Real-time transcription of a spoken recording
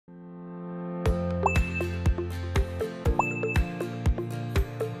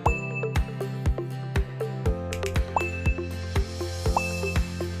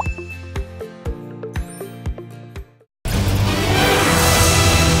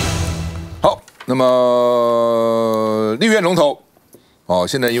那么立院龙头哦，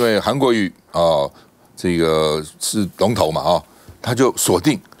现在因为韩国瑜哦，这个是龙头嘛哦，他就锁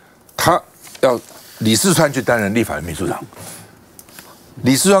定他要李四川去担任立法院秘书长。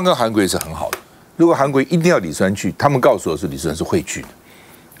李四川跟韩国瑜是很好的，如果韩国瑜一定要李四川去，他们告诉我是李四川是会去的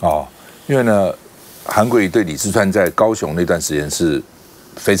哦，因为呢，韩国瑜对李四川在高雄那段时间是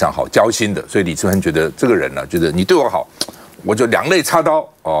非常好交心的，所以李四川觉得这个人呢，觉得你对我好，我就两肋插刀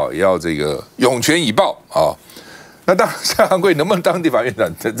哦，也要这个涌泉以报哦。那当然，像韩国瑜能不能当立法院长，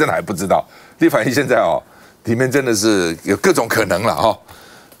真的还不知道。立法院现在哦，里面真的是有各种可能了哈、哦。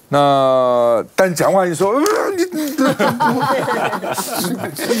那但讲话你说，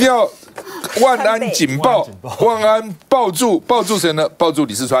你要万安紧抱，万安抱住谁呢？抱住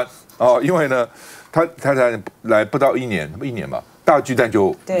李四川哦，因为呢，他才来不到一年嘛，大巨蛋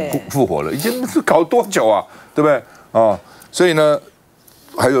就复活了，已经是搞多久啊？对不对？哦，所以呢，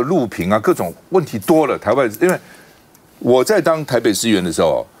还有路平啊，各种问题多了。台湾因为我在当台北市议员的时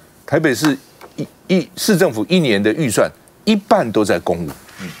候，台北市市政府一年的预算一半都在公务。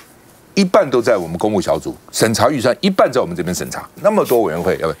一半都在我们公务小组审查预算，一半在我们这边审查，那么多委员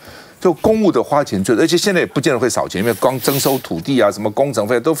会，就公务的花钱最多，而且现在也不见得会少钱，因为光征收土地啊，什么工程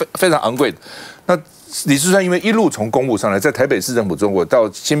费都非常昂贵的。那李四川因为一路从公务上来，在台北市政府中，我到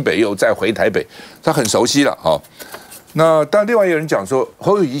新北又再回台北，他很熟悉了啊。那但另外有人讲说，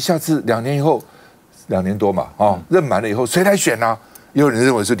侯友宜下次2年以后，2年多嘛啊，任满了以后谁来选啊？也有人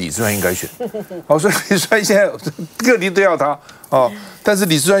认为是李四川应该选，好，所以李四川现在各地都要他哦。但是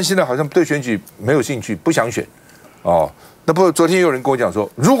李四川现在好像对选举没有兴趣，不想选哦。那不，昨天有人跟我讲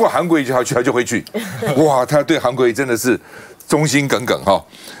说，如果韩国瑜要去，他就会去。哇，他对韩国瑜真的是忠心耿耿哈、哦。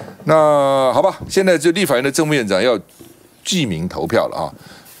那好吧，现在就立法院的正副院长要记名投票了啊，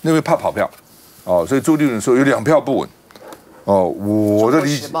因为怕跑票哦，所以朱立伦说有2票不稳。哦，我的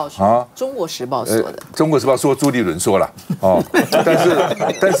理解啊，《中国时报》说的，中国时报》说朱立伦说了哦，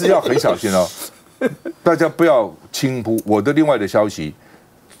但是要很小心哦，大家不要轻忽。我的另外的消息，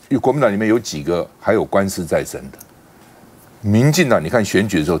国民党里面有几个还有官司在身的，民进党你看选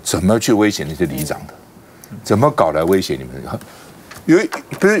举的时候怎么去威胁那些里长的，怎么搞来威胁你们？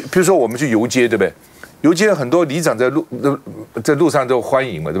比如说我们去游街，对不对？游街很多里长在路上都欢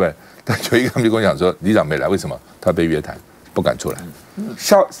迎嘛，对不对？但有一个他们就跟我讲说，里长没来，为什么？他被约谈。不敢出来，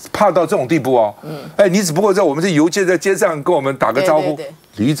怕到这种地步哦。哎，你只不过在我们这游街，在街上跟我们打个招呼，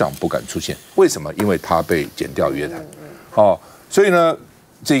里长不敢出现，为什么？因为他被检调约谈。哦，所以呢，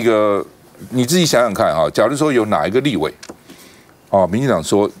这个你自己想想看啊，假如说有哪一个立委，哦，民进党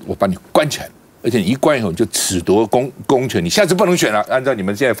说我把你关起来，而且你一关以后你就褫夺公权，你下次不能选了，按照你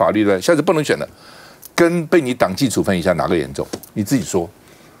们现在法律的，下次不能选了，跟被你党纪处分一下哪个严重？你自己说。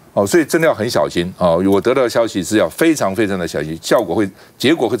哦，所以真的要很小心哦。我得到的消息是要非常非常的小心，结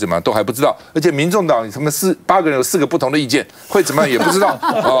果会怎么样都还不知道。而且民众党他们8个人有4个不同的意见，会怎么样也不知道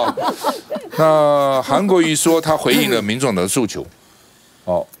哦。那韩国瑜说他回应了民众党的诉求，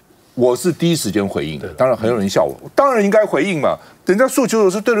哦，我是第一时间回应的。当然很有人笑我，当然应该回应嘛。人家诉求有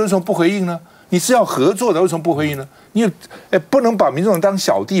时对人为什么不回应呢？你是要合作的，为什么不回应呢？你不能把民众党当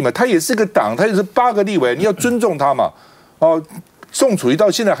小弟嘛，他也是个党，他也是8个立委，你要尊重他嘛。哦。宋楚瑜到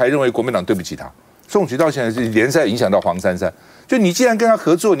现在还认为国民党对不起他，宋楚瑜到现在是连赛影响到黄珊珊，就你既然跟他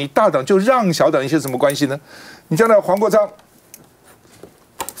合作，你大党就让小党一些什么关系呢？你将来黄国昌，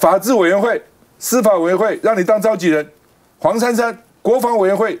法制委员会、司法委员会让你当召集人，黄珊珊国防委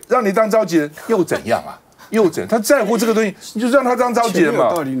员会让你当召集人，又怎样啊？又怎样？他在乎这个东西，你就让他当召集人嘛。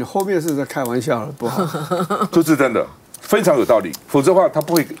有道理，你后面是在开玩笑了，不好。这是真的，非常有道理，否则的话他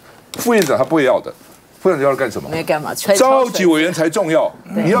不会，副院长他不会要的。副院长要干什么？没干嘛，召集委员才重要。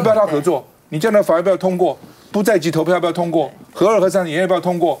你要不要他合作？你将来法要不要通过？不在籍投票要不要通过？合2合3你要不要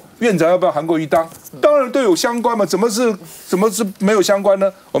通过？院长要不要韩国瑜当？当然都有相关嘛，怎么是没有相关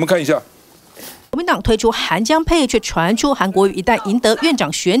呢？我们看一下。国民党推出韩江配，却传出韩国瑜一旦赢得院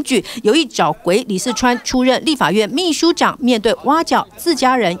长选举，有意找回李四川出任立法院秘书长，面对挖角，自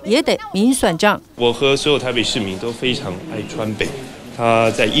家人也得明算账。我和所有台北市民都非常爱川北。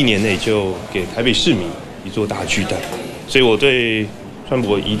他在1年内就给台北市民一座大巨蛋，所以我对川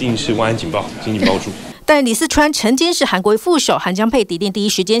博一定是万安紧抱，紧紧抱住。但李四川曾经是韩国瑜副手，韩江配抵定第一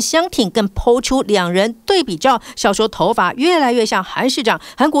时间相挺，更抛出2人对比照，笑说头发越来越像韩市长。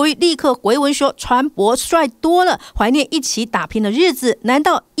韩国瑜立刻回文说，川博帅多了，怀念一起打拼的日子。难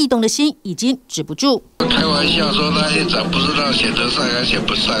道异动的心已经止不住？开玩笑说那院长不知道选得上还选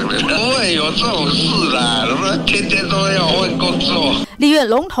不上的，不会有这种事啦，我们天天都要换工作。立院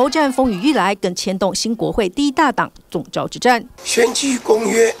龙头战风雨欲来，更牵动新国会第1大党总召之战。选举公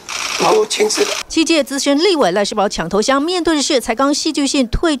约好情势的。7届资深立委赖世宝抢头香，面对的是才刚戏剧性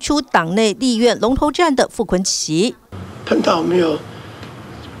退出党内立院龙头战的傅昆萁。碰到没有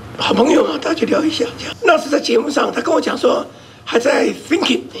好朋友嘛，大家去聊一下。这样，那是在节目上，他跟我讲说还在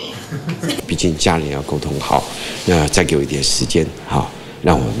thinking。毕竟家人要沟通好，那再给我一点时间，好，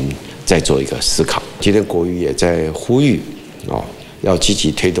让我们再做一个思考。今天国瑜也在呼吁要积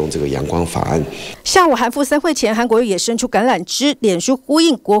极推动这个阳光法案。下午韩副3会前，韩国瑜也伸出橄榄枝，脸书呼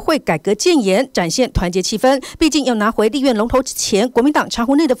应国会改革建言，展现团结气氛。毕竟要拿回立院龙头之前，国民党茶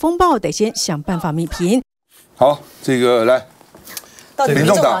壶内的风暴得先想办法弭平。好，这个来，民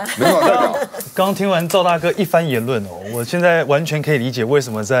众党代表。刚听完赵大哥一番言论我现在完全可以理解为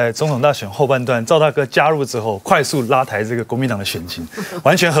什么在总统大选后半段，赵大哥加入之后，快速拉抬这个国民党的选情，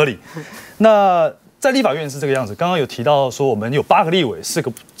完全合理。那在立法院是这个样子，刚刚有提到说我们有8个立委，4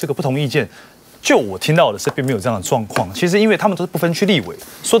个这个不同意见。就我听到的是并没有这样的状况。其实因为他们都是不分区立委，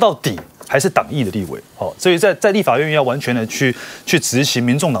说到底还是党意的立委，所以在立法院要完全的去执行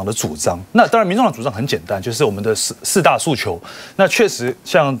民众党的主张。那当然，民众党主张很简单，就是我们的四大诉求。那确实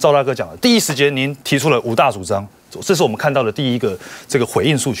像赵大哥讲的，第一时间您提出了5大主张，这是我们看到的第一个这个回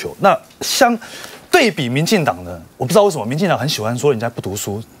应诉求。那相对比民进党呢，我不知道为什么民进党很喜欢说人家不读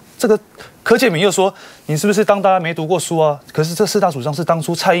书。这个柯建铭又说，你是不是当大家没读过书啊？可是这4大主张是当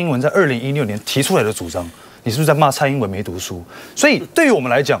初蔡英文在2016年提出来的主张，你是不是在骂蔡英文没读书？所以对于我们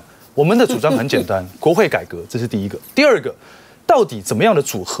来讲，我们的主张很简单，国会改革，这是第一个。第二个，到底怎么样的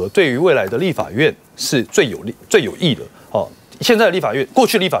组合对于未来的立法院是最有益的？现在的立法院，过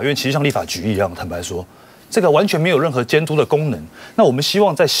去的立法院其实像立法局一样，坦白说。这个完全没有任何监督的功能。那我们希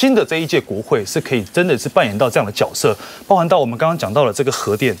望在新的这一届国会是可以真的是扮演到这样的角色，包含到我们刚刚讲到了这个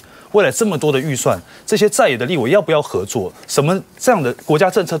核电，未来这么多的预算，这些在野的立委要不要合作？什么这样的国家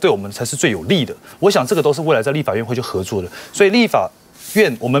政策对我们才是最有利的？我想这个都是未来在立法院会去合作的。所以立法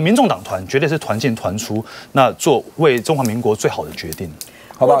院我们民众党团绝对是团进团出，那做为中华民国最好的决定，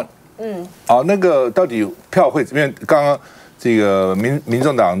好吧？好，那个到底票会因为刚刚这个民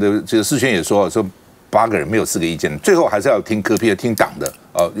众党的这个世轩也说8个人没有4个意见，最后还是要听柯 P 听党的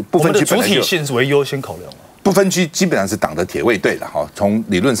不分区本来就主体性是为优先考量不分区基本上是党的铁卫队了从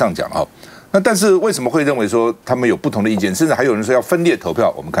理论上讲那但是为什么会认为说他们有不同的意见，甚至还有人说要分裂投票？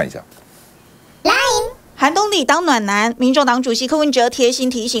我们看一下。寒冬里当暖男，民众党主席柯文哲贴心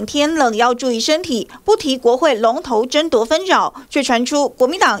提醒天冷要注意身体，不提国会龙头争夺纷扰，却传出国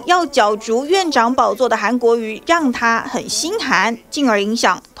民党要角逐院长宝座的韩国瑜让他很心寒，进而影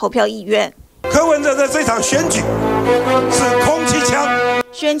响投票意愿。柯文哲的这场选举是空气枪。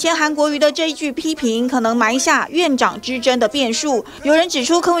选前韩国瑜的这一句批评，可能埋下院长之争的变数。有人指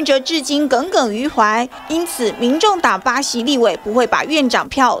出，柯文哲至今耿耿于怀，因此民众党8席立委不会把院长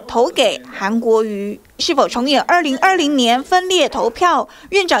票投给韩国瑜。是否重演2020年分裂投票？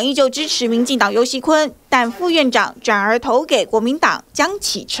院长依旧支持民进党游锡堃，但副院长转而投给国民党江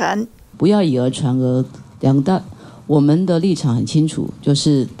启臣。不要以讹传讹，我们的立场很清楚，就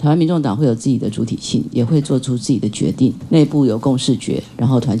是台湾民众党会有自己的主体性，也会做出自己的决定，内部有共识决，然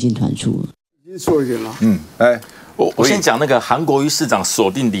后团进团出。说一点了，我先讲那个韩国瑜市长锁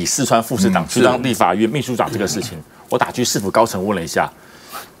定李四川副市长去当立法院秘书长这个事情，我打去市府高层问了一下，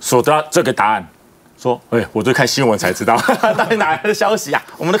所得到这个答案，说，我就看新闻才知道，到底哪来的消息啊？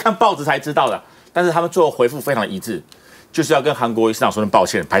我们都看报纸才知道的，但是他们最后回复非常一致。就是要跟韩国瑜市长说声抱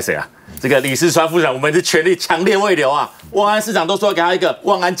歉，拍谁啊？这个李四川副市长，我们是全力强烈未留啊！万安市长都说要给他一个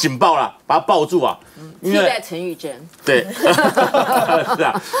万安警报啦，把他抱住啊！替代陈玉珍，对，是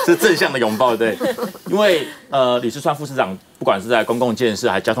啊，是正向的拥抱，对。因为李四川副市长不管是在公共建设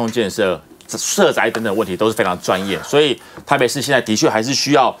还是交通建设、社宅等等问题都是非常专业，所以台北市现在的确还是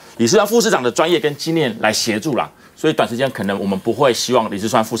需要李四川副市长的专业跟经验来协助啦。所以短时间可能我们不会希望李四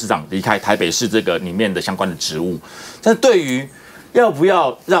川副市长离开台北市这个里面的相关的职务，但是对于要不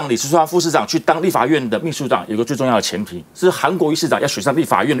要让李四川副市长去当立法院的秘书长，有一个最重要的前提是韩国瑜市长要选上立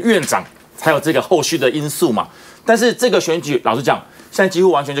法院的院长，才有这个后续的因素嘛。但是这个选举，老实讲，现在几乎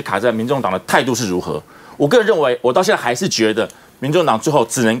完全就卡在民众党的态度是如何。我个人认为，我到现在还是觉得民众党最后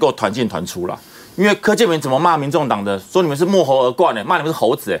只能够团进团出了，因为柯建铭怎么骂民众党的，说你们是莫猴而冠骂你们是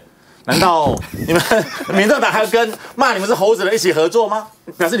猴子难道你们民众党还要跟骂你们是猴子的一起合作吗？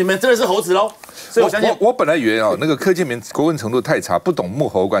表示你们真的是猴子喽？所以我相信，我本来以为那个柯建铭国文程度太差，不懂木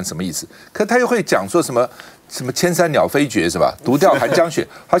猴冠什么意思，可他又会讲说什么千山鸟飞绝是吧？独钓寒江雪，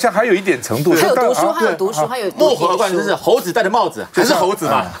好像还有一点程度。他有读书，他有读书，他有木猴冠就是猴子戴的帽子，还是猴子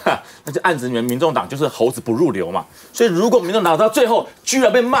嘛？那就暗指你们民众党就是猴子不入流嘛。所以如果民众党到最后居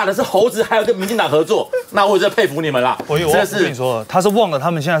然被骂的是猴子，还要跟民进党合作，那我就佩服你们啦。我跟你说，他是忘了他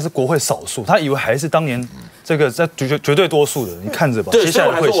们现在是国会少数，他以为还是当年这个在绝对多数的，你看着吧。对，接下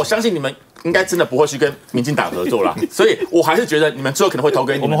来会，我相信你们应该真的不会去跟民进党合作啦，所以我还是觉得你们最后可能会投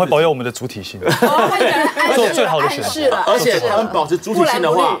给你们。我们会保有我们的主体性，做最好的选择。而且他们保持主体性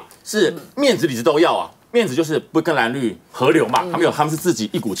的话，是面子里子都要啊。面子就是不跟蓝绿合流嘛，他们是自己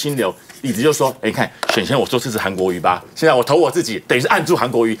一股清流。里子就说，你看选前我说支持韩国瑜吧，现在我投我自己，等于是按住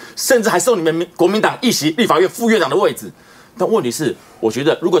韩国瑜，甚至还送你们国民党一席立法院副院长的位置。但问题是，我觉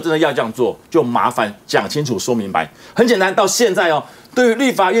得如果真的要这样做，就麻烦讲清楚、说明白。很简单，到现在哦，对于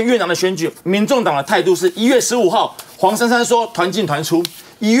立法院院长的选举，民众党的态度是1月15号，黄珊珊说团进团出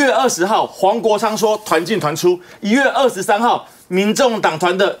；1月20号，黄国昌说团进团出；1月23号，民众党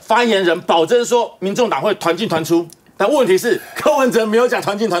团的发言人保证说民众党会团进团出。但问题是，柯文哲没有讲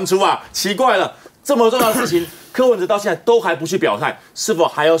团进团出啊，奇怪了，这么重要的事情。柯文哲到现在都还不去表态，是否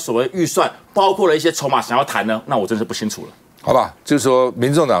还有所谓预算，包括了一些筹码想要谈呢？那我真是不清楚了。好吧，就是说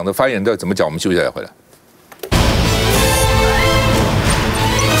民众党的发言人怎么讲，我们休息再回来。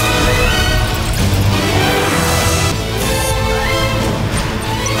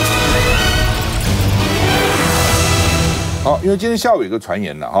好，因为今天下午有个传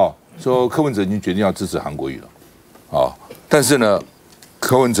言了哈，说柯文哲已经决定要支持韩国瑜了，啊，但是呢，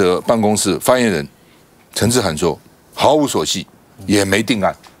柯文哲办公室发言人陈志涵说毫无所系，也没定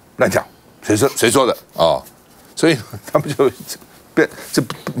案，乱讲，谁说的啊？所以他们就变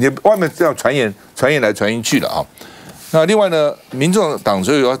你外面这样传言来传言去了啊。那另外呢，民众党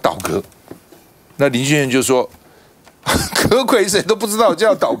所以要倒阁，那林俊彦就说阁揆谁都不知道就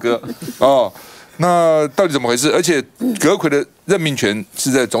要倒阁哦。那到底怎么回事？而且阁揆的任命权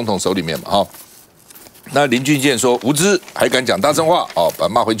是在总统手里面嘛？哈，那林俊彦说无知还敢讲大声话哦，把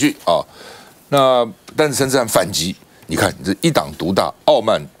他骂回去哦。那但是陈志涵反击，你看你这一党独大，傲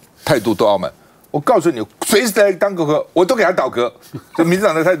慢态度都傲慢。我告诉你，随时来当阁揆，我都给他倒阁。这民进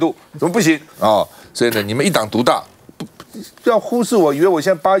党的态度怎么不行啊？哦，所以呢，你们一党独大，不要忽视我，以为我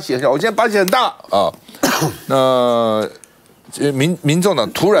现在8席很小，我现在8席很大啊。那民众党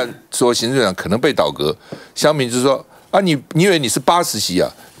突然说行政院长可能被倒阁，乡民就说啊，你以为你是80席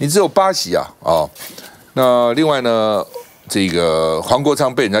啊？你只有8席啊？哦，那另外呢，这个黄国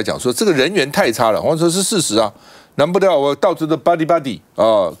昌被人家讲说这个人缘太差了，黄国昌是事实啊，难不了我到处都 buddy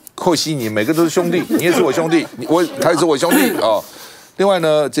啊，寇西你每个都是兄弟，你也是我兄弟，他也是我兄弟啊。另外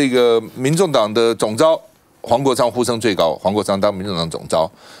呢，这个民众党的总召黄国昌呼声最高，黄国昌当民众党总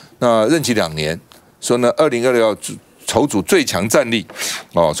召，那任期2年，说呢2026要筹组最强战力，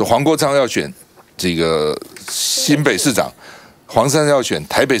哦，说黄国昌要选这个新北市长，黄珊珊要选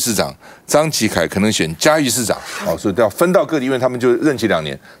台北市长，张启凯可能选嘉义市长，哦，所以要分到各地，因为他们就任期2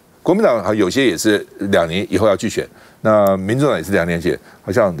年。国民党有些也是2年以后要去选，那民众党也是2年选，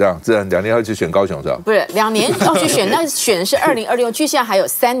好像这样2年要去选高雄是吧？不是2年要去选，那选的是2026，距现在还有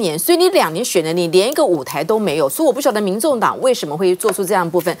3年，所以你2年选了，你连一个舞台都没有，所以我不晓得民众党为什么会做出这样的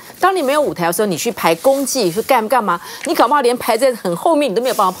部分。当你没有舞台的时候，你去排公祭去干嘛？你搞不好连排在很后面你都没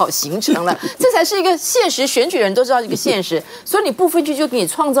有办法跑行程了，这才是一个现实，选举人都知道一个现实。所以你不分区就给你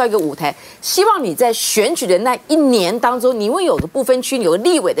创造一个舞台，希望你在选举的那1年当中，你会有个不分区，有个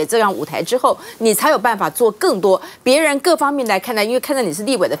立委的这样舞台之后，你才有办法做更多别人各方面来看待，因为看在你是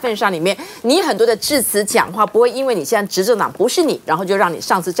立委的份上里面，你很多的致辞讲话不会因为你现在执政党不是你，然后就让你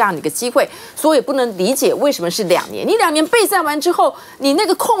丧失这样的一个机会，所以不能理解为什么是2年。你2年备战完之后，你那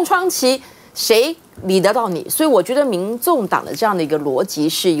个空窗期谁理得到你？所以我觉得民众党的这样的一个逻辑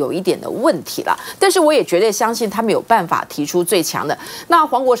是有一点的问题了。但是我也绝对相信他们有办法提出最强的。那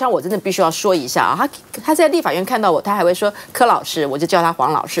黄国昌，我真的必须要说一下啊，他在立法院看到我，他还会说柯老师，我就叫他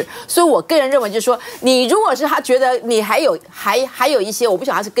黄老师。所以我个人认为就是说，你如果是他觉得你还有一些，我不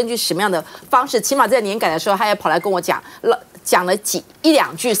晓得他是根据什么样的方式，起码在年改的时候，他也跑来跟我讲了一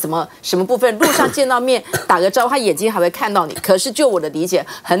两句什么部分，路上见到面打个招呼，他眼睛还会看到你。可是就我的理解，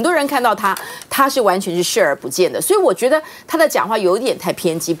很多人看到他是完全是视而不见的，所以我觉得他的讲话有一点太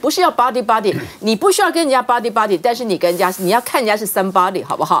偏激，不是要 body， 你不需要跟人家 body， 但是你跟人家你要看人家是 somebody，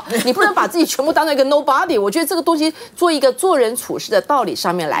 好不好？你不能把自己全部当成一个 nobody。我觉得这个东西做一个做人处事的道理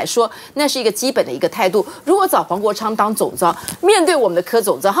上面来说，那是一个基本的一个态度。如果找黄国昌当总召，面对我们的柯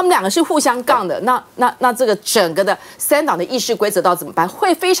总召，他们2个是互相杠的，那这个整个的3党的议事规则到怎么办？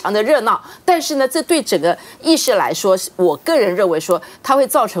会非常的热闹，但是呢，这对整个议事来说，我个人认为说，它会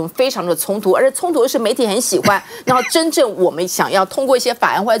造成非常的冲突，而冲突是媒体很喜欢。然后真正我们想要通过一些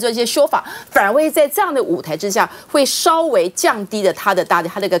法案或者做一些修法，反而会在这样的舞台之下，会稍微降低了它的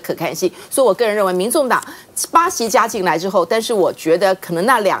一个可看性。所以我个人认为，民众党8席加进来之后，但是我觉得可能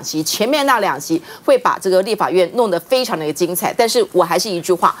那2席前面那2席会把这个立法院弄得非常的精彩。但是我还是一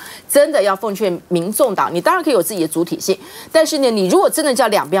句话，真的要奉劝民众党，你当然可以有自己的主体性，但是呢，你如果真的叫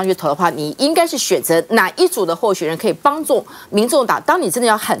两边要去投的话，你应该是选择哪一组的候选人可以帮助民众党。当你真的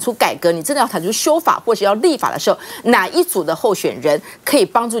要喊出改革，你真的要喊出修法或者要立法的时候，哪一组的候选人可以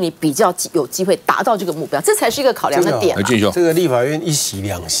帮助你比较有机会达到这个目标，这才是一个考量的点。这个立法院1席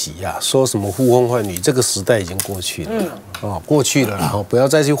2席啊，说什么呼风唤雨，这个时代已经过去了，过去了，然后不要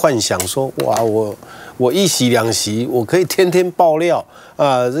再去幻想说哇，我1席2席，我可以天天爆料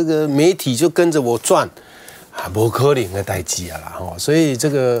啊，这个媒体就跟着我赚啊，不可能的代志啊啦，所以这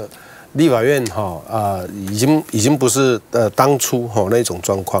个立法院已经不是当初那种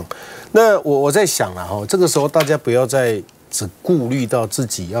状况。那我在想啊，这个时候大家不要再只顾虑到自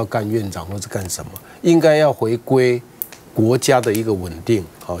己要干院长或者干什么，应该要回归国家的一个稳定，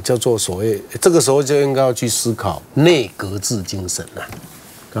叫做所谓这个时候就应该要去思考内阁制精神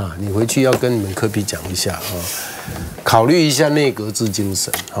啊，你回去要跟你们科比讲一下考虑一下内阁制精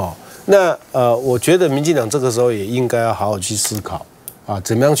神那我觉得民进党这个时候也应该要好好去思考啊，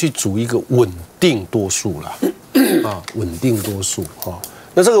怎么样去组一个稳定多数啦稳定多数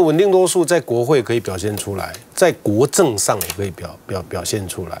那这个稳定多数在国会可以表现出来，在国政上也可以表现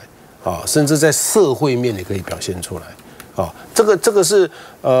出来甚至在社会面也可以表现出来这个是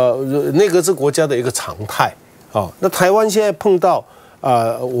内阁制国家的一个常态那台湾现在碰到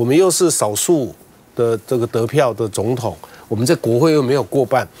我们又是少数的这个得票的总统，我们在国会又没有过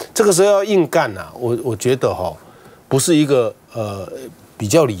半，这个时候要硬干我觉得不是一个比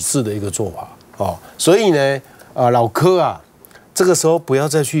较理智的一个做法所以呢老柯这个时候不要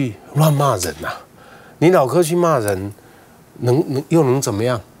再去乱骂人你老柯去骂人又能怎么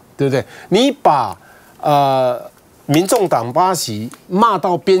样，对不对？你把民众党8席骂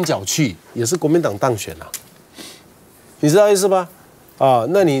到边角去，也是国民党当选你知道意思吧？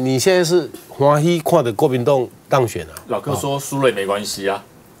那你现在是欢喜看着国民党当选老柯说输了也没关系啊。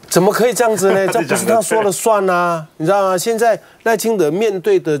怎么可以这样子呢？这不是他说了算你知道吗？现在赖清德面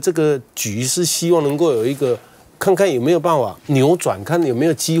对的这个局是希望能够有一个看看有没有办法扭转，看有没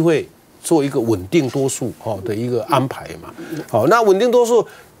有机会做一个稳定多数的一个安排嘛。那稳定多数，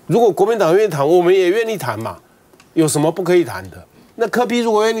如果国民党愿意谈，我们也愿意谈嘛，有什么不可以谈的？那柯 P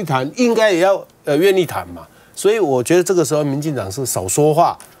如果愿意谈，应该也要愿意谈嘛。所以我觉得这个时候民进党是少说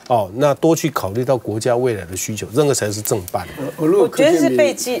话那多去考虑到国家未来的需求，这个才是正办。我觉得是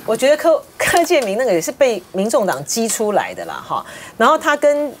被激，我觉得柯建铭那个也是被民众党激出来的啦然后他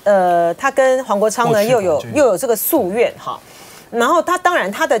跟黄国昌呢又有这个夙愿然后他当然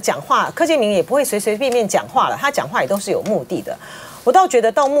他的讲话，柯建铭也不会随随便便讲话了，他讲话也都是有目的的。我倒觉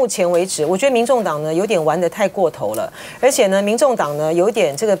得到目前为止，我觉得民众党呢有点玩得太过头了，而且呢，民众党呢有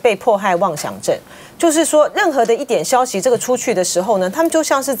点这个被迫害妄想症，就是说任何的一点消息这个出去的时候呢，他们就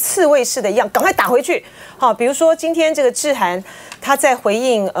像是刺猬似的一样，赶快打回去。比如说今天这个志涵他在回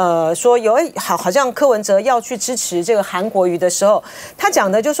应说好像柯文哲要去支持这个韩国瑜的时候，他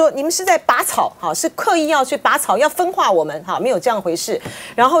讲的就是说你们是在拔草是刻意要去拔草，要分化我们没有这样回事。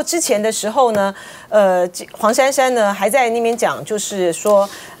然后之前的时候呢，黄珊珊呢还在那边讲，就是说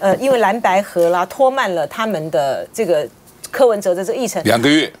因为蓝白合啦拖慢了他们的这个柯文哲的这个议程2个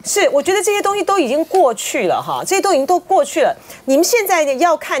月，是我觉得这些东西都已经过去了这些都已经都过去了。你们现在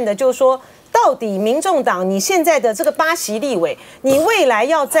要看的就是说，到底民众党你现在的这个8席立委，你未来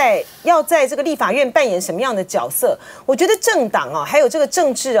要在这个立法院扮演什么样的角色？我觉得政党还有这个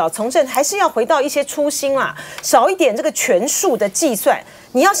政治从政还是要回到一些初心少一点这个权术的计算。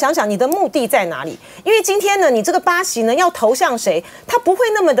你要想想你的目的在哪里，因为今天呢，你这个8席呢要投向谁，他不会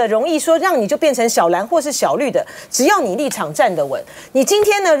那么的容易说让你就变成小蓝或是小绿的，只要你立场站得稳。你今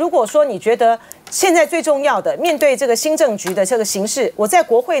天呢，如果说你觉得现在最重要的面对这个新政局的这个形势，我在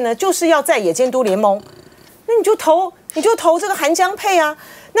国会呢就是要在野监督联盟，那你就投这个韩江配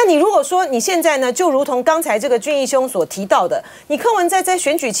那你如果说你现在呢，就如同刚才这个俊毅兄所提到的，你柯文在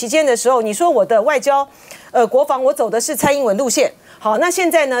选举期间的时候，你说我的外交国防我走的是蔡英文路线。好，那现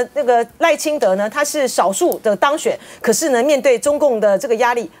在呢，那个赖清德呢，他是少数的当选，可是呢，面对中共的这个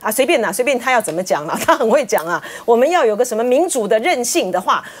压力随便他要怎么讲他很会讲我们要有个什么民主的韧性的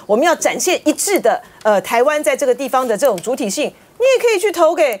话，我们要展现一致的台湾在这个地方的这种主体性，你也可以去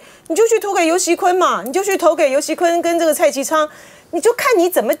投给，你就去投给游锡堃嘛，你就去投给游锡堃跟这个蔡其昌。你就看你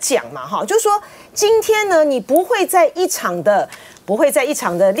怎么讲嘛，哈，就是说今天呢，你不会在一场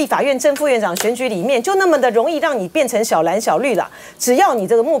的立法院正副院长选举里面就那么的容易让你变成小蓝小绿了。只要你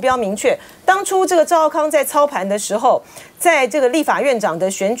这个目标明确，当初这个赵少康在操盘的时候，在这个立法院长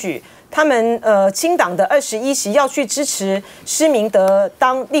的选举，他们亲党的21席要去支持施明德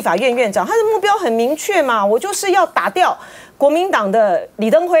当立法院院长，他的目标很明确嘛，我就是要打掉国民党的李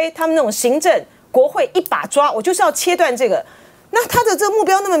登辉他们那种行政国会一把抓，我就是要切断这个。那他的这个目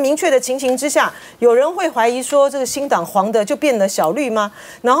标那么明确的情形之下，有人会怀疑说，这个新党黄的就变得小绿吗？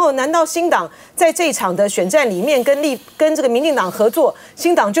然后难道新党在这一场的选战里面跟这个民进党合作，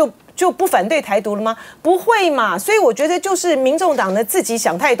新党就不反对台独了吗？不会嘛！所以我觉得就是民众党呢自己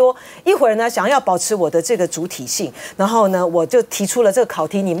想太多，一会儿呢想要保持我的这个主体性，然后呢我就提出了这个考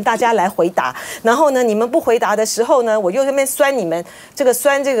题，你们大家来回答，然后呢你们不回答的时候呢，我又在那边酸你们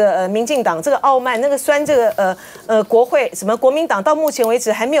酸这个民进党这个傲慢，那个酸这个国会什么国民党到目前为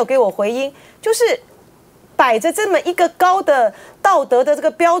止还没有给我回音，就是摆着这么一个高的道德的这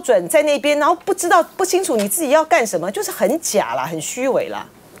个标准在那边，然后不清楚你自己要干什么，就是很假啦，很虚伪啦。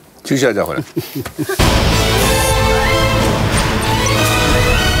接下来再回来。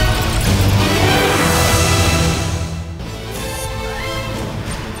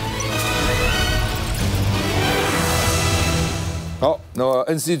好，那么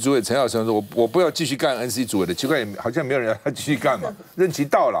NC 主委陈耀生说：“我不要继续干 NC 主委的，奇怪，好像没有人要继续干嘛？任期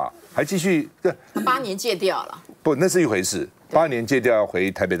到了，还继续？他8年戒掉了，不，那是一回事。8年戒掉要回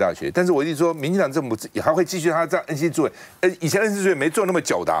台北大学，但是我一直说，民进党政府还会继续他这样 NC 主委，以前 NC 主委没做那么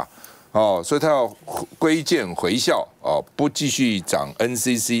久的哦，所以他要归建回校哦，不继续掌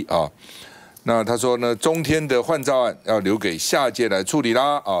NCC 啊。那他说呢，中天的换照案要留给下届来处理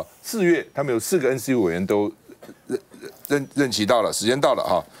啦啊。4月他们有4个 NC 委员都任期到了，时间到了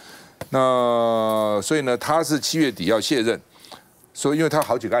哈。那所以呢，他是7月底要卸任，所以因为他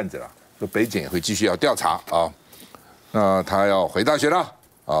好几个案子了，说北检也会继续要调查啊。那他要回大学了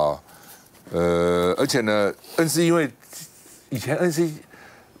啊，而且呢 ，NC 因为以前 NC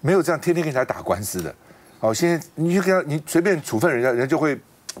没有这样天天跟人家打官司的，好，现在你就跟他你随便处分人家就会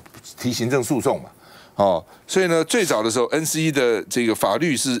提行政诉讼嘛，哦，所以呢，最早的时候 NC 的这个法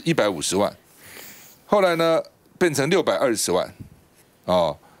律是150万，后来呢变成620万，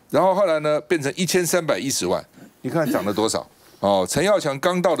哦，然后后来呢变成1310万，你看涨了多少？哦，陈耀强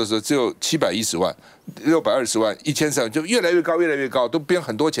刚到的时候只有710万、620万、1300，就越来越高，越来越高，都变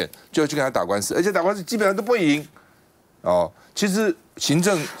很多钱，就要去跟他打官司，而且打官司基本上都不会赢。哦，其实行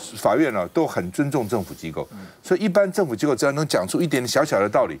政法院呢都很尊重政府机构，所以一般政府机构只要能讲出一点小小的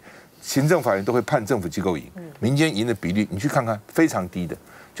道理，行政法院都会判政府机构赢，民间赢的比例你去看看非常低的，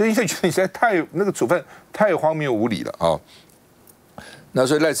就因为觉得你现在太那个处分太荒谬无理了啊。那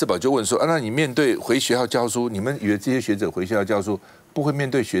所以赖士葆就问说啊，那你面对回学校教书，你们以为这些学者回学校教书不会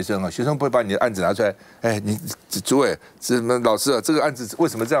面对学生啊？学生不会把你的案子拿出来，哎，你主委什么老师啊，这个案子为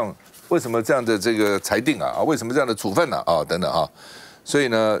什么这样？为什么这样的这个裁定啊？为什么这样的处分呢？啊，等等啊，所以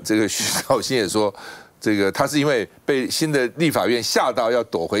呢，这个徐兆新也说，这个他是因为被新的立法院吓到要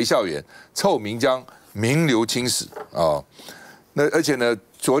躲回校园，臭名将名留青史啊。那而且呢，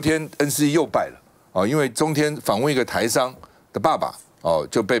昨天 NC 又败了啊，因为中天访问一个台商的爸爸哦，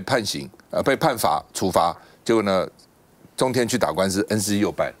就被判刑被判罚处罚，结果呢，中天去打官司 ，NC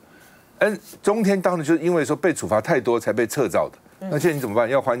又败了。中天当时就是因为说被处罚太多才被撤照的。那现在你怎么办？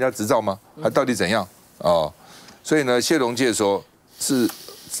要还人家执照吗？还到底怎样？哦，所以呢，谢龙介说是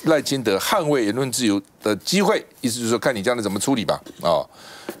赖清德捍卫言论自由的机会，意思就是说看你将来怎么处理吧。哦，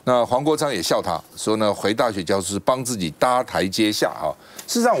那黄国昌也笑他说呢，回大学教书是帮自己搭台阶下啊。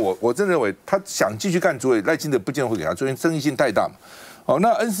事实上我真认为他想继续干主委，赖清德不见得会给他做，因为争议性太大嘛。哦，那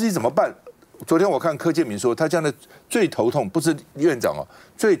NCC 怎么办？昨天我看柯建铭说，他将来最头痛不是院长哦，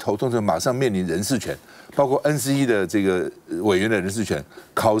最头痛是马上面临人事权，包括 NCC 的这个委员的人事权、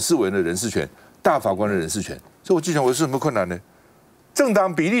考试委员的人事权、大法官的人事权。所以我就想，我是什么困难呢？政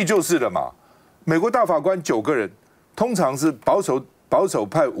党比例就是了嘛。美国大法官9个人，通常是保守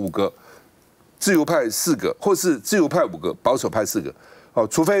派5个，自由派4个，或是自由派5个，保守派4个。哦，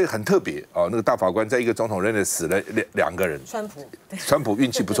除非很特别哦，那个大法官在一个总统任内死了2个人，川普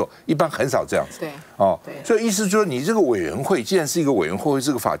运气不错，一般很少这样子。对，哦，所以意思就是说，你这个委员会既然是一个委员会，是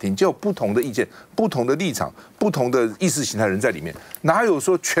个法庭，就有不同的意见、不同的立场、不同的意识形态人在里面，哪有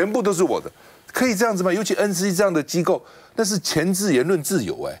说全部都是我的？可以这样子吗？尤其 NCC 这样的机构，那是前置言论自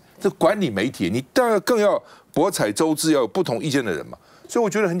由，这管理媒体，你当然更要博采周知，要有不同意见的人嘛。所以我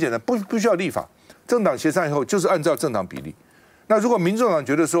觉得很简单，不需要立法，政党协商以后就是按照政党比例。那如果民众党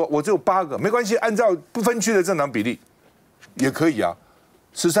觉得说我只有8个，没关系，按照不分区的政党比例也可以啊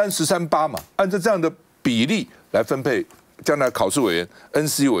，13、8嘛，按照这样的比例来分配将来考试委员、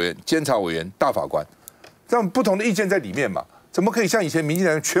NC 委员、监察委员、大法官，这样不同的意见在里面嘛？怎么可以像以前民进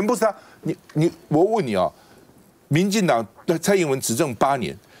党全部是他？我问你啊，民进党蔡英文执政8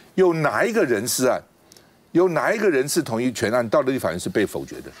年，有哪一个人事案，有哪一个人事同意权案到了立法院是被否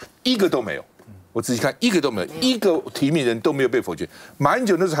决的？一个都没有。我仔细看，一个都没有，一个提名人都没有被否决。马英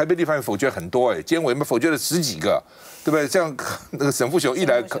九那时候还被立法院否决很多监委否决了10几个，对不对？像那个沈富雄一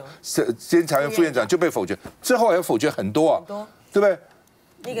来，监察院副院长就被否决，之后还否决很多啊，对不对？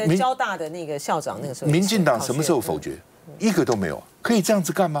那个交大的那个校长那个时候，民进党什么时候否决？一个都没有，可以这样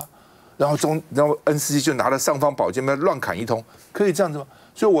子干吗？然后NCC 就拿了尚方宝剑乱砍一通，可以这样子吗？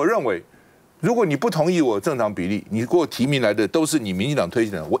所以我认为，如果你不同意我政党比例，你给我提名来的都是你民进党推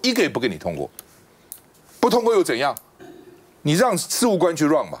荐的，我一个也不给你通过。不通过又怎样？你让事务官去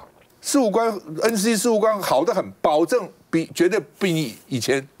run 嘛，事务官 NC 事务官好得很，保证绝对比你以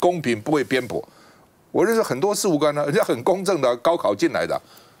前公平，不会偏颇。我认识很多事务官呢，人家很公正的，高考进来的，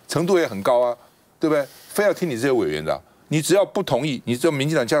程度也很高啊，对不对？非要听你这些委员的，你只要不同意，你只要民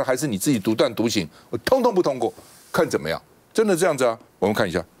进党将来还是你自己独断独行，我通通不通过，看怎么样？真的这样子啊？我们看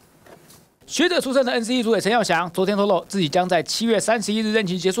一下。学者出身的 NCC 主委陈耀祥昨天透露，自己将在7月31日任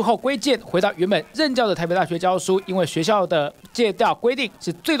期结束后归建，回到原本任教的台北大学教书。因为学校的借调规定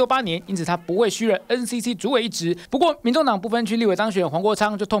是最多8年，因此他不会续任 NCC 主委一职。不过，民众党不分区立委当选黄国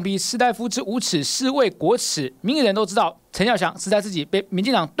昌就痛批士大夫之无耻，是为国耻。明眼人都知道，陈耀祥是在自己被民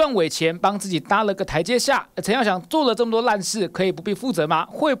进党断尾前帮自己搭了个台阶下。陈耀祥做了这么多烂事，可以不必负责吗？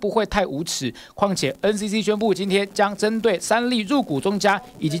会不会太无耻？况且 NCC 宣布今天将针对3例入股中嘉，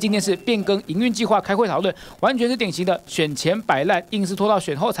以及今天是变更营运计划开会讨论，完全是典型的选前摆烂，硬是拖到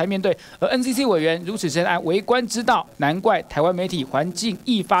选后才面对。而 NCC 委员如此深谙为官之道，难怪台湾媒体环境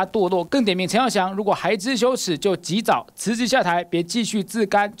一发堕落。更点名陈耀祥，如果还知羞耻，就及早辞职下台，别继续自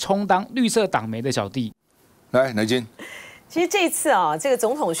甘充当绿色党媒的小弟。来，乃金。其实这一次啊，这个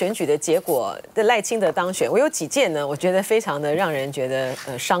总统选举的结果的赖清德当选，我有几件呢，我觉得非常的让人觉得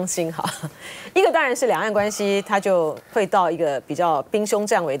伤心哈。一个当然是两岸关系，它就会到一个比较兵凶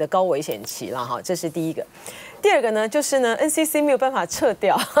战危的高危险期了哈，这是第一个。第二个呢，就是呢 NCC 没有办法撤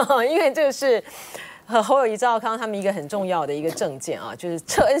掉，因为这个是侯友宜、赵少康他们一个很重要的一个政见啊，就是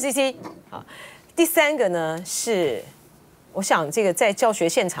撤 NCC 啊。第三个呢是。我想，这个在教学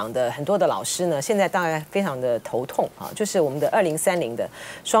现场的很多的老师呢，现在大概非常的头痛啊，就是我们的2030的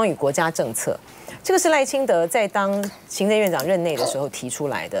双语国家政策，这个是赖清德在当行政院长任内的时候提出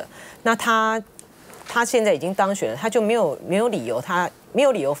来的。那他现在已经当选了，他就没有理由，他没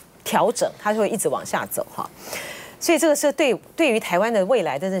有理由调整，他就会一直往下走哈。所以这个是对于台湾的未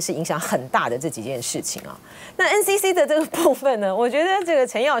来真的是影响很大的这几件事情啊。那 NCC 的这个部分呢，我觉得这个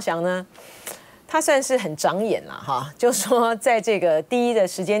陈耀祥呢。他算是很长眼了哈，就说在这个第一的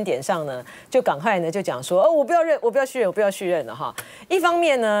时间点上呢，就赶快呢就讲说，我不要续任了哈。一方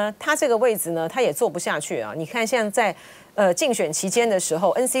面呢，他这个位置呢，他也做不下去啊。你看现在在竞选期间的时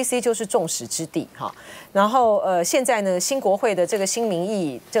候 ，NCC 就是众矢之的哈。然后现在呢，新国会的这个新民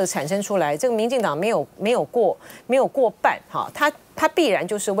意这个产生出来，这个民进党没有过半哈，他必然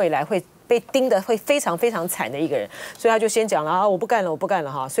就是未来会。被盯的会非常非常惨的一个人，所以他就先讲了啊，我不干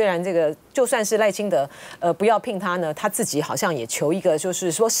了哈。虽然这个就算是赖清德不要聘他呢，他自己好像也求一个，就是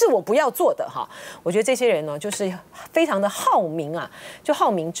说是我不要做的哈。我觉得这些人呢，就是非常的好名啊，就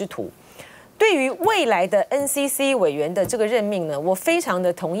好名之徒。对于未来的 NCC 委员的这个任命呢，我非常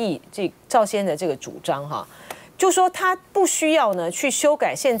的同意这赵先的这个主张哈，就说他不需要呢去修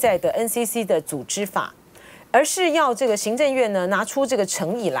改现在的 NCC 的组织法。而是要这个行政院呢拿出这个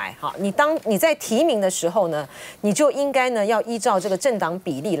诚意来哈，当你在提名的时候呢，你就应该呢要依照这个政党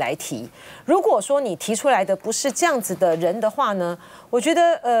比例来提。如果说你提出来的不是这样子的人的话呢，我觉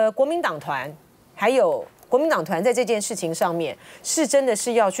得国民党团还有国民党团在这件事情上面是真的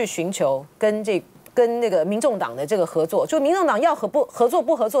是要去寻求跟那个民众党的这个合作，就民众党要合作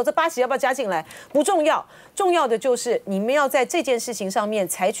不合作，这8席要不要加进来不重要，重要的就是你们要在这件事情上面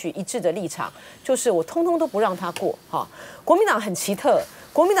采取一致的立场，就是我通通都不让他过哈。国民党很奇特，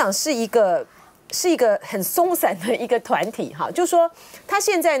国民党是一个很松散的一个团体哈，就说他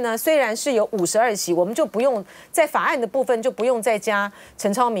现在呢虽然是有52席，我们就不用在法案的部分就不用再加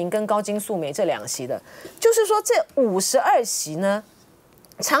陈超明跟高金素梅这2席了，就是说这52席呢。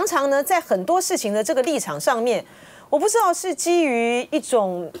常常呢，在很多事情的这个立场上面，我不知道是基于一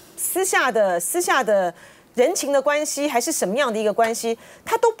种私下的人情的关系，还是什么样的一个关系，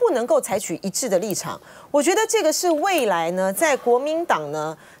他都不能够采取一致的立场。我觉得这个是未来呢，在国民党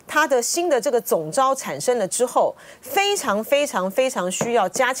呢，他的新的这个总召产生了之后，非常非常非常需要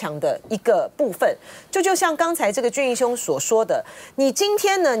加强的一个部分。就像刚才这个俊逸兄所说的，你今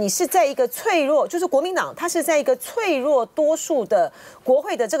天呢，你是在一个脆弱，就是国民党，它是在一个脆弱多数的国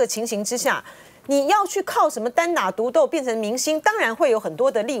会的这个情形之下。你要去靠什么单打独斗变成明星？当然会有很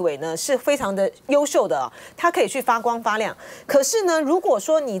多的立委呢是非常的优秀的啊，他可以去发光发亮。可是呢，如果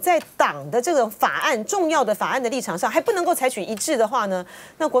说你在党的这个法案重要的法案的立场上还不能够采取一致的话呢，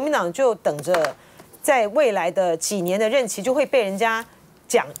那国民党就等着在未来的几年的任期就会被人家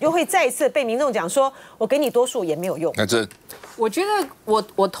讲，又会再一次被民众讲说，我给你多数也没有用。那这。我觉得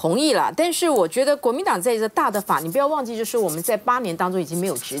我同意了，但是我觉得国民党在一个大的法，你不要忘记，就是我们在8年当中已经没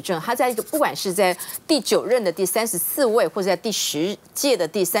有执政，他在一个不管是在第9任的第34位，或者在第10届的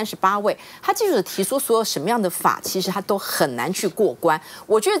第38位，他就是提出所有什么样的法，其实他都很难去过关。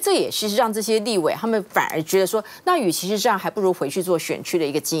我觉得这也是让这些立委他们反而觉得说，那与其是这样，还不如回去做选区的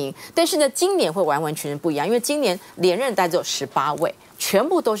一个经营。但是呢，今年会完完全全不一样，因为今年连任大概只有18位，全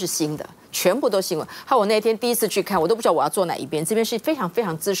部都是新的。全部都新闻，还有我那天第一次去看，我都不知道我要坐哪一边。这边是非常非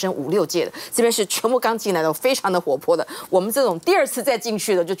常资深5、6届的，这边是全部刚进来的，非常的活泼的。我们这种第2次再进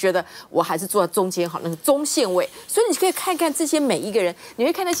去的，就觉得我还是坐在中间好，那个中线位。所以你可以看看这些每一个人，你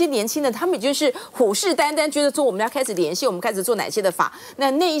会看那些年轻的，他们已经是虎视眈眈，觉得说我们要开始联系，我们开始做哪些的法。那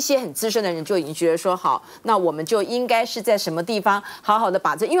一些很资深的人就已经觉得说，好，那我们就应该是在什么地方好好的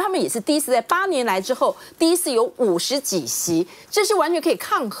把这，因为他们也是第一次在8年来之后，第一次有50几席，这是完全可以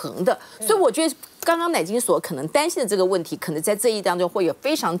抗衡的。所以我觉得。刚刚乃金所可能担心的这个问题，可能在这一当中会有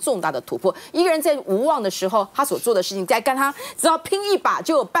非常重大的突破。一个人在无望的时候，他所做的事情，在跟他只要拼一把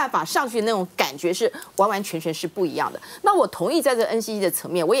就有办法上去的那种感觉，是完完全全是不一样的。那我同意在这个 NCC 的层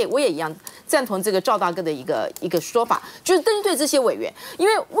面，我也一样赞同这个赵大哥的一个说法，就是针对这些委员，因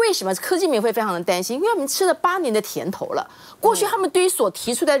为为什么柯建铭会非常的担心？因为我们吃了8年的甜头了。过去他们对于所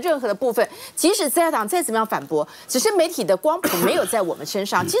提出的任何的部分，即使在党再怎么样反驳，只是媒体的光谱没有在我们身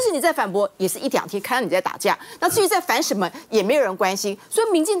上。即使你在反驳，也是1、2天看到你在打架。那至于在反什么，也没有人关心。所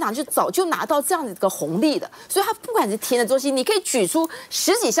以民进党就早就拿到这样的一个红利的。所以他不管是填的东西，你可以举出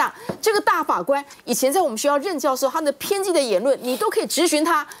10几项。这个大法官以前在我们学校任教的时候，他的偏激的言论，你都可以质询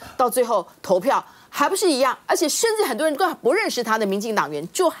他，到最后投票。还不是一样，而且甚至很多人都不认识他的民进党员，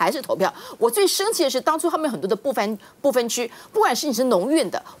就还是投票。我最生气的是，当初他们有很多的不分区，不管是你是农院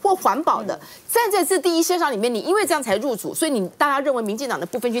的或环保的，站在这第一线上里面，你因为这样才入主，所以大家认为民进党的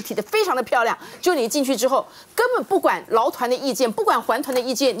不分区提得非常的漂亮。就你进去之后，根本不管劳团的意见，不管环团的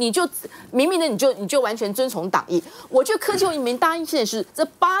意见，你就明明的你就完全遵从党意。我觉得柯建铭答应的是这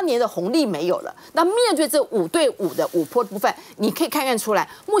8年的红利没有了。那面对这5对5的5波的部分，你可以看出来，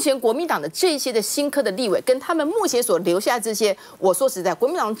目前国民党的这些的新科的立委跟他们目前所留下这些，我说实在，国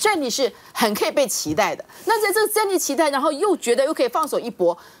民党的战力是很可以被期待的。那在这个战力期待，然后又觉得又可以放手一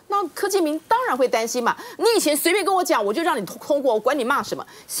搏，那柯建铭当然会担心嘛。你以前随便跟我讲，我就让你通过，我管你骂什么。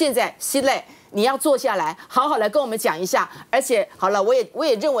现在心累，你要坐下来，好好来跟我们讲一下。而且好了，我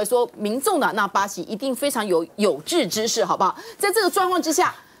也认为说，民众党那8席一定非常有志之士，好不好？在这个状况之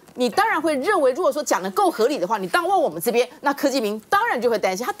下。你当然会认为，如果说讲得够合理的话，你当问我们这边，那柯建铭当然就会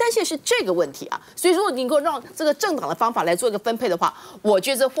担心，他担心的是这个问题啊。所以，如果你能够让这个政党的方法来做一个分配的话，我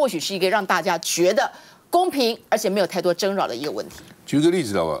觉得这或许是一个让大家觉得公平，而且没有太多争扰的一个问题。举个例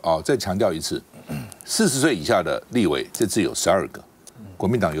子的话，再强调一次，40岁以下的立委这次有12个，国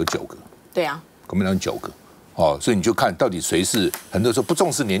民党有9个。对啊，国民党有9个。所以你就看到底谁是很多时候不重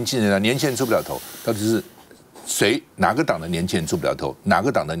视年轻人啊，年轻人出不了头，到底是。哪个党的年轻人出不了头？哪个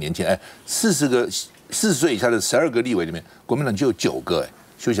党的年轻人？40岁以下的12个立委里面，国民党就有9个。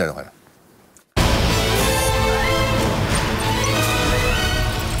休息一下再回来。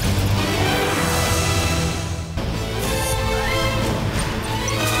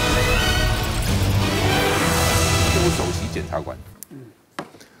副首席检察官。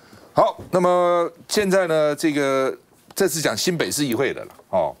好，那么现在呢，这次讲新北市议会的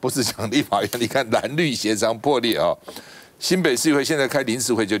了，不是讲立法院。你看蓝绿协商破裂啊，新北市议会现在开临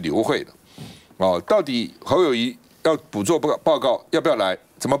时会就流会了，到底侯友宜要补做报告要不要来？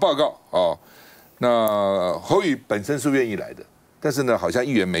怎么报告？那侯友宜本身是愿意来的，但是呢，好像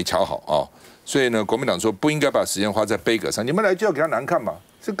议员没瞧好所以呢，国民党说不应该把时间花在杯葛上，你们来就要给他难看嘛，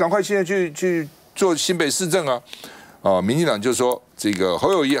是赶快现在去做新北市政啊！民进党就说这个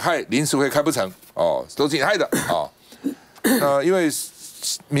侯友宜害临时会开不成，都是你害的因为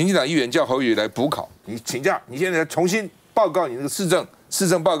民进党议员叫侯友宜来补考，你请假，你现在重新报告你那个市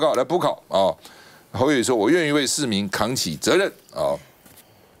政报告来补考侯友宜说：“我愿意为市民扛起责任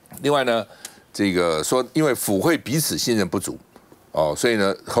另外呢，这个说，因为府会彼此信任不足，哦，所以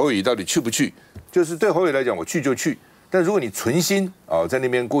呢，侯友宜到底去不去？就是对侯友宜来讲，我去就去。但如果你存心在那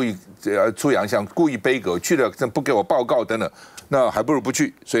边故意出洋相，故意背锅去了，不给我报告等等，那还不如不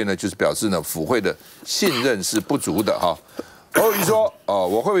去。所以呢，就是表示呢，府会的信任是不足的哈。侯友宜说，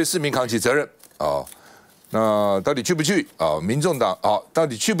我会为市民扛起责任那到底去不去民众党到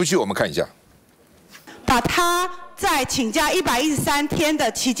底去不去？我们看一下，把他在请假113天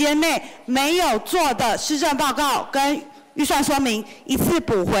的期间内没有做的施政报告跟预算说明一次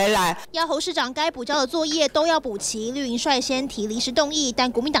补回来，要侯市长该补交的作业都要补齐。绿营率先提临时动议，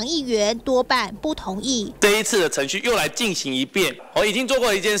但国民党议员多半不同意。这一次的程序又来进行一遍，已经做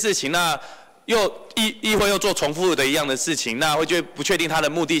过一件事情，那又议会又做重复的一样的事情，那会就不确定它的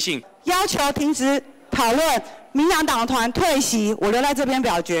目的性。要求停止讨论，民党党团退席，我留在这边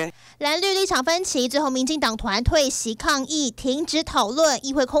表决。蓝绿立场分歧，最后民进党团退席抗议，停止讨论，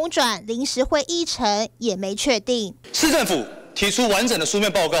议会空转，临时会议程也没确定。市政府提出完整的书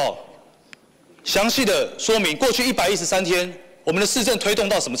面报告，详细的说明过去113天我们的市政推动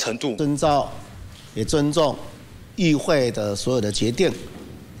到什么程度，遵照也尊重议会的所有的决定。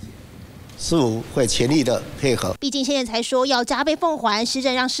市府会全力的配合。毕竟现在才说要加倍奉还，施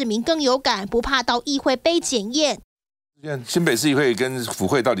政让市民更有感，不怕到议会被检验。新北市议会跟府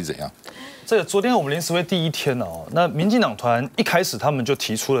会到底怎样？这个昨天我们临时会第一天那民进党团一开始他们就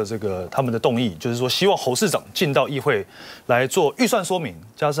提出了这个他们的动议，就是说希望侯市长进到议会来做预算说明，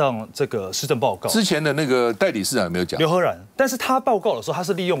加上这个施政报告。之前的那个代理市长有没有讲？刘和然，但是他报告的时候，他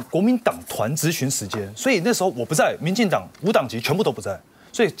是利用国民党团质询时间，所以那时候我不在，民进党无党籍全部都不在。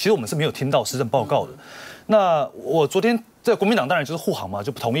所以其实我们是没有听到施政报告的。那我昨天在国民党当然就是护航嘛，就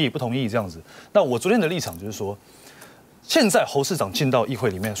不同意这样子。那我昨天的立场就是说，现在侯市长进到议会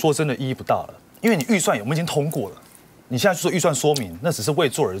里面，说真的意义不大了，因为你预算我们已经通过了，你现在去做预算说明，那只是为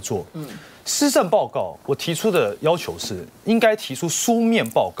做而做。施政报告我提出的要求是，应该提出书面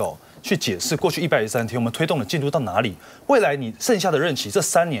报告。去解释过去113天我们推动的进度到哪里？未来你剩下的任期这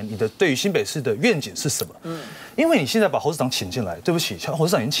3年，你的对于新北市的愿景是什么？因为你现在把侯市长请进来，对不起，侯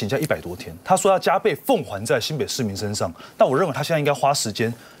市长已经请假100多天，他说要加倍奉还在新北市民身上，但我认为他现在应该花时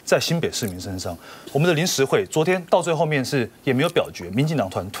间在新北市民身上。我们的临时会昨天到最后面是也没有表决，民进党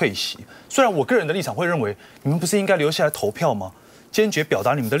团退席。虽然我个人的立场会认为，你们不是应该留下来投票吗？坚决表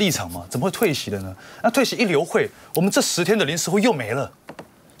达你们的立场吗？怎么会退席了呢？那退席一留会，我们这10天的临时会又没了。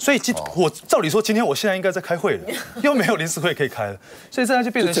所以我照理说，今天我现在应该在开会了，又没有临时会可以开了，所以这样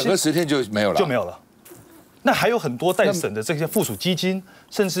就变成整个10天就没有了，那还有很多待审的这些附属基金，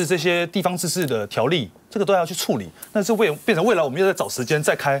甚至这些地方自治的条例，这个都要去处理。那是变成未来我们又在找时间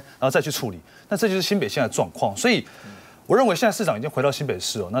再开，然后再去处理。那这就是新北现在的状况。所以我认为现在市长已经回到新北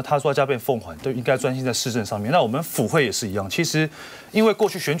市那他说要加倍奉还，都应该专心在市政上面。那我们府会也是一样。其实因为过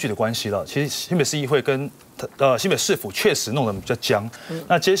去选举的关系了，其实新北市议会跟新北市府确实弄得比较僵。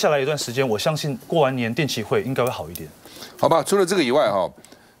那接下来一段时间，我相信过完年定期会应该会好一点。好吧，除了这个以外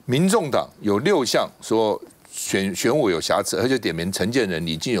民众党有6项说选务有瑕疵，而且点名陈建仁、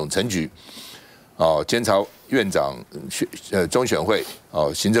李进勇、陈菊监察院长、中选会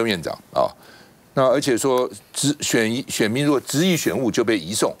行政院长那而且说选民如果质疑选务就被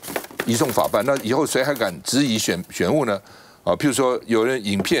移送法办，那以后谁还敢质疑选务呢？譬如说有人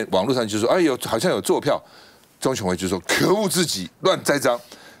影片网络上就说好像有作票，中选会就说可恶自己乱栽赃，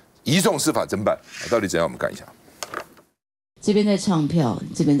移送司法侦办，到底怎样？我们看一下。这边在唱票，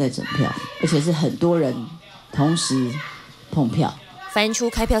这边在整票，而且是很多人同时碰票。翻出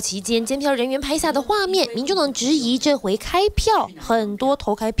开票期间监票人员拍下的画面，民众党质疑这回开票很多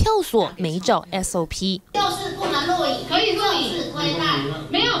投开票所没照 SOP， 就是不能录影，可以录影，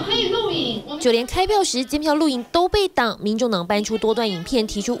没有可以录影，就连开票时监票录影都被挡。民众党搬出多段影片，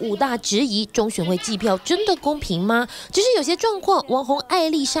提出5大质疑：中选会计票真的公平吗？只是有些状况，网红艾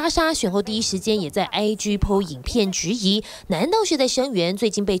丽莎莎选后第一时间也在 IG po 影片质疑，难道是在声援最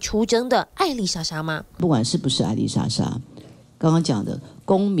近被出征的艾丽莎莎吗？不管是不是艾丽莎莎。刚刚讲的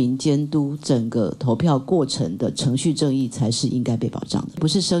公民监督整个投票过程的程序正义才是应该被保障的，不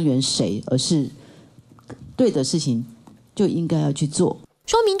是声援谁，而是对的事情就应该要去做。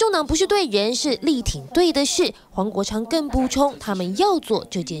说民众党不是对人，是力挺对的事。黄国昌更补充，他们要做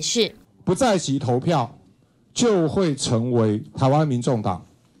这件事。不在籍投票就会成为台湾民众党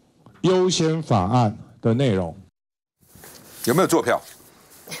优先法案的内容。有没有作票？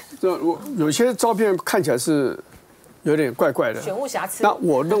我有些照片看起来是有点怪怪的，选务瑕疵。那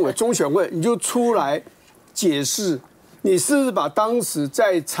我认为中选会你就出来解释，你是不是把当时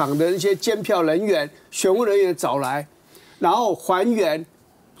在场的那些监票人员、选务人员找来，然后还原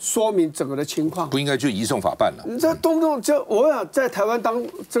说明整个的情况？不应该就移送法办了。你这动不动就我想在台湾当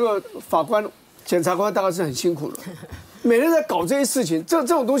这个法官检察官大概是很辛苦了，每天在搞这些事情，这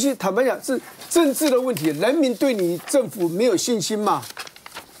种东西，坦白讲是政治的问题，人民对你政府没有信心嘛。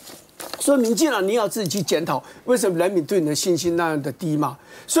所以民进党你要自己去检讨，为什么人民对你的信心那样的低嘛？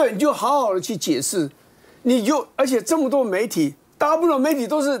所以你就好好的去解释，而且这么多媒体，大部分媒体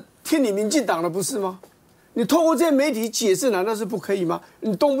都是听你民进党的，不是吗？你透过这些媒体解释，难道是不可以吗？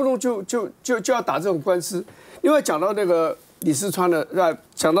你动不动就要打这种官司。另外讲到那个李四川的，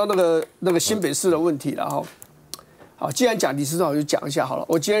讲到那个新北市的问题了哈。好，既然讲李四川，我就讲一下好了。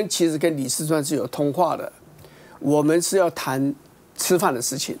我今天其实跟李四川是有通话的，我们是要谈吃饭的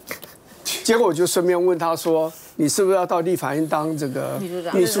事情。结果我就顺便问他说：“你是不是要到立法院当这个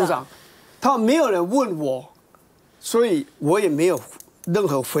秘书长？”他说没有人问我，所以我也没有任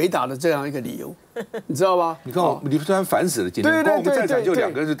何回答的这样一个理由，你知道吗？你看李四川烦死了，今天光我们在场就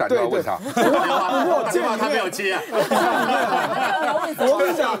2个人就打电话问他，不过这话他没有接啊。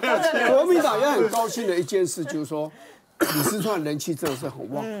国民党也很高兴的一件事就是说，李四川人气真的是很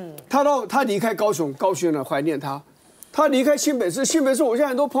旺。他离开高雄，高雄人怀念他。他离开新北市，我现在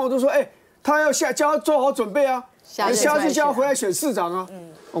很多朋友都说，他要叫他做好准备啊，下次叫他回来选市长啊。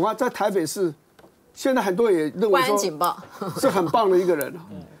我看在台北市，现在很多也认为说是很棒的一个人啊。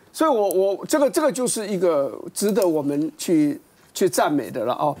所以我这个就是一个值得我们去赞美的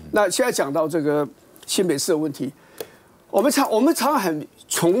了哦。那现在讲到这个新北市的问题，我们常很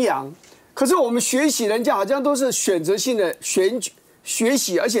崇洋，可是我们学习人家好像都是选择性的学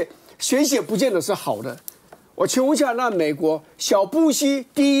习，而且学习也不见得是好的。我请问一下，那美国小布希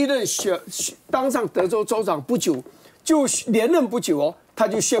第一任当上德州州长不久，就连任不久哦，他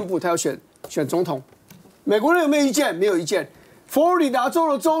就宣布他要选总统。美国人有没有意见？没有意见。佛罗里达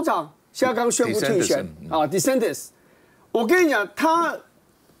州的州长现在刚宣布退选啊 ，DeSantis。我跟你讲，他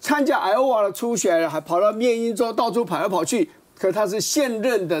参加 Iowa 的初选，还跑到缅因州到处跑来跑去，可他是现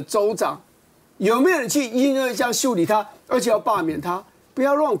任的州长，有没有人去因为这样修理他，而且要罢免他？不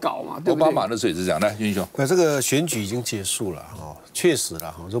要乱搞嘛，对不对？奥巴马那时候也是这样。来，英雄，那这个选举已经结束了哈，确实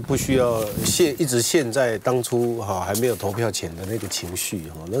了哈，就不需要一直陷在当初哈还没有投票前的那个情绪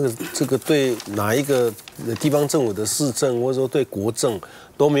哈，这个对哪一个地方政府的市政或者说对国政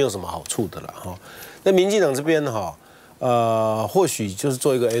都没有什么好处的了哈。那民进党这边哈，或许就是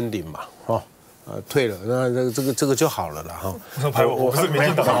做一个 ending 嘛哈。退了，那这个就好了啦哈。我不是民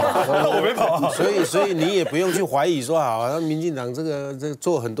进党，我没跑。所以你也不用去怀疑说，好像民进党这个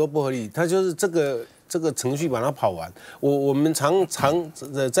做很多不合理，他就是这个程序把它跑完。我们常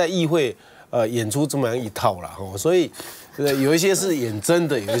在议会演出这么样一套啦哈，所以有一些是演真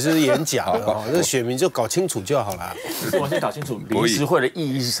的，有一些是演假的哈。那选民就搞清楚就好了。我先搞清楚临时会的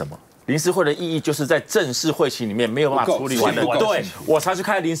意义是什么。临时会的意义就是在正式会期里面没有办法处理完的，对我才去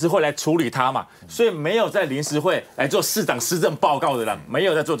开临时会来处理它嘛，所以没有在临时会来做市长施政报告的人，没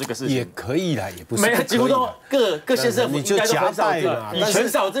有在做这个事情。也可以啦，也不是，没几乎都各县政府应该都很少这个，你很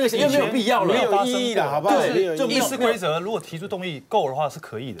少这个，因为没有必要了，没有意义了，好不好？对，就议事规则，如果提出动议够的话是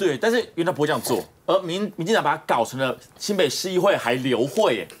可以的。对，但是原来不会这样做。而民进党把它搞成了新北市议会还流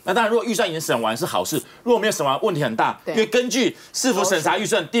会耶，那当然如果预算已经审完是好事，如果没有审完问题很大，因为根据市府审查预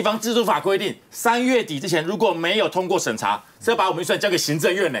算地方自治法规定，3月底之前如果没有通过审查，是要把我们预算交给行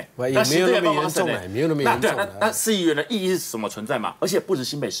政院呢，那行政院帮忙审呢，没有那么严重。那市议员的意义是什么存在嘛？而且不止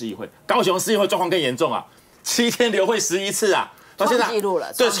新北市议会，高雄市议会状况更严重啊，7天流会11次啊，到现在创纪录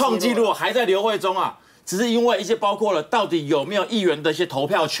了，对，创纪录还在流会中啊。只是因为一些包括了到底有没有议员的一些投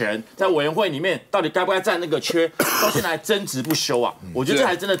票权，在委员会里面到底该不该占那个缺，到现在还争执不休啊！我觉得这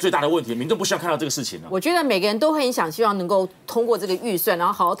才真的最大的问题，民众不希望看到这个事情啊。我觉得每个人都很想希望能够通过这个预算，然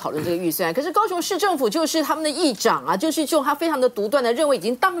后好好讨论这个预算。可是高雄市政府就是他们的议长啊，就是就他非常的独断的认为已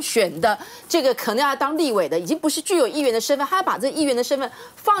经当选的这个可能要当立委的，已经不是具有议员的身份，他要把这个议员的身份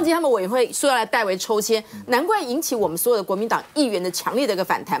放进他们委员会，说要来代为抽签，难怪引起我们所有的国民党议员的强烈的一个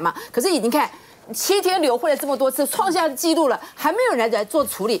反弹嘛。可是你看。7天流会了这么多次，创下纪录了，还没有人来做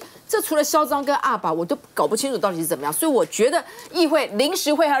处理。这除了嚣张跟阿爸，我都搞不清楚到底是怎么样。所以我觉得议会临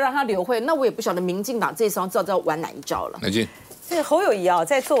时会还要让他流会，那我也不晓得民进党这一招知道玩哪一招了。这个侯友宜啊，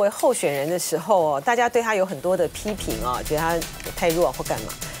在作为候选人的时候哦，大家对他有很多的批评啊，觉得他太弱或干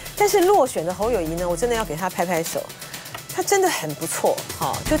嘛。但是落选的侯友宜呢，我真的要给他拍拍手，他真的很不错。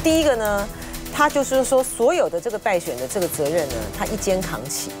好，就第一个呢，他就是说所有的这个败选的这个责任呢，他一肩扛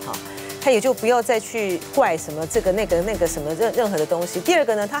起哈。他也就不要再去怪什么这个那个什么任何的东西。第二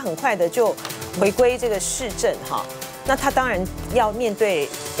个呢，他很快的就回归这个市政哈，那他当然要面对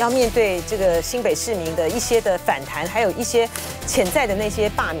这个新北市民的一些的反弹，还有一些潜在的那些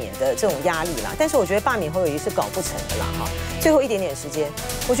罢免的这种压力啦。但是我觉得罢免侯友宜是搞不成的啦哈。最后一点点时间，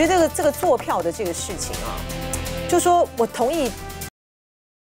我觉得这个做票的这个事情啊，就说我同意